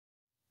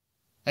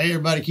Hey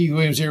everybody, Keith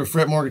Williams here with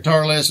Fretmore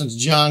Guitar Lessons.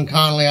 John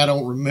Conlee, I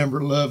Don't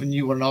Remember Loving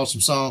You. What an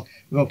awesome song.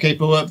 We're going to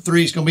capo up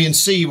 3. It's going to be in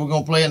C. We're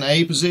going to play in the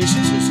A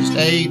position. So it's just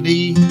A,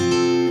 D,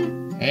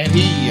 and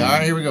E.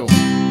 Alright, here we go.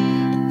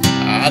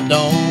 I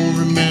don't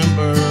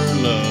remember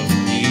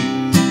loving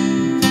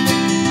you,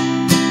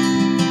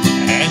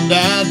 and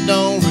I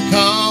don't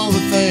recall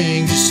the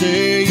things you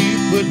say you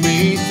put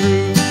me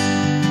through.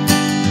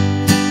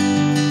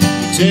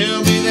 You tell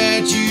me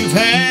that you've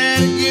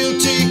had a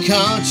guilty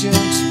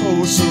conscience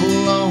for so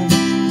long.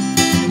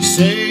 You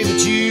say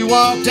that you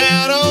walked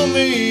out on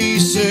me, you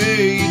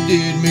say you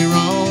did me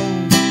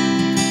wrong.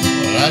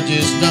 Well, I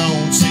just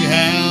don't see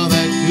how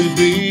that could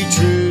be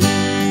true,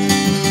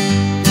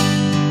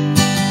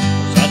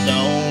 'cause I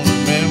don't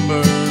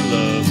remember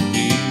loving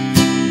you.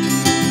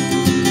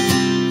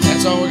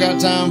 That's all we got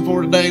time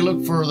for today.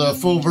 Look for the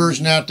full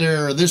version out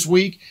there this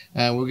week,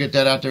 and we'll get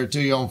that out there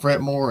to you on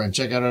Fretmore, and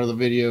check out our other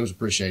videos.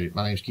 Appreciate it.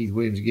 My name's Keith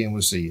Williams again.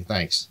 We'll see you.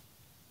 Thanks.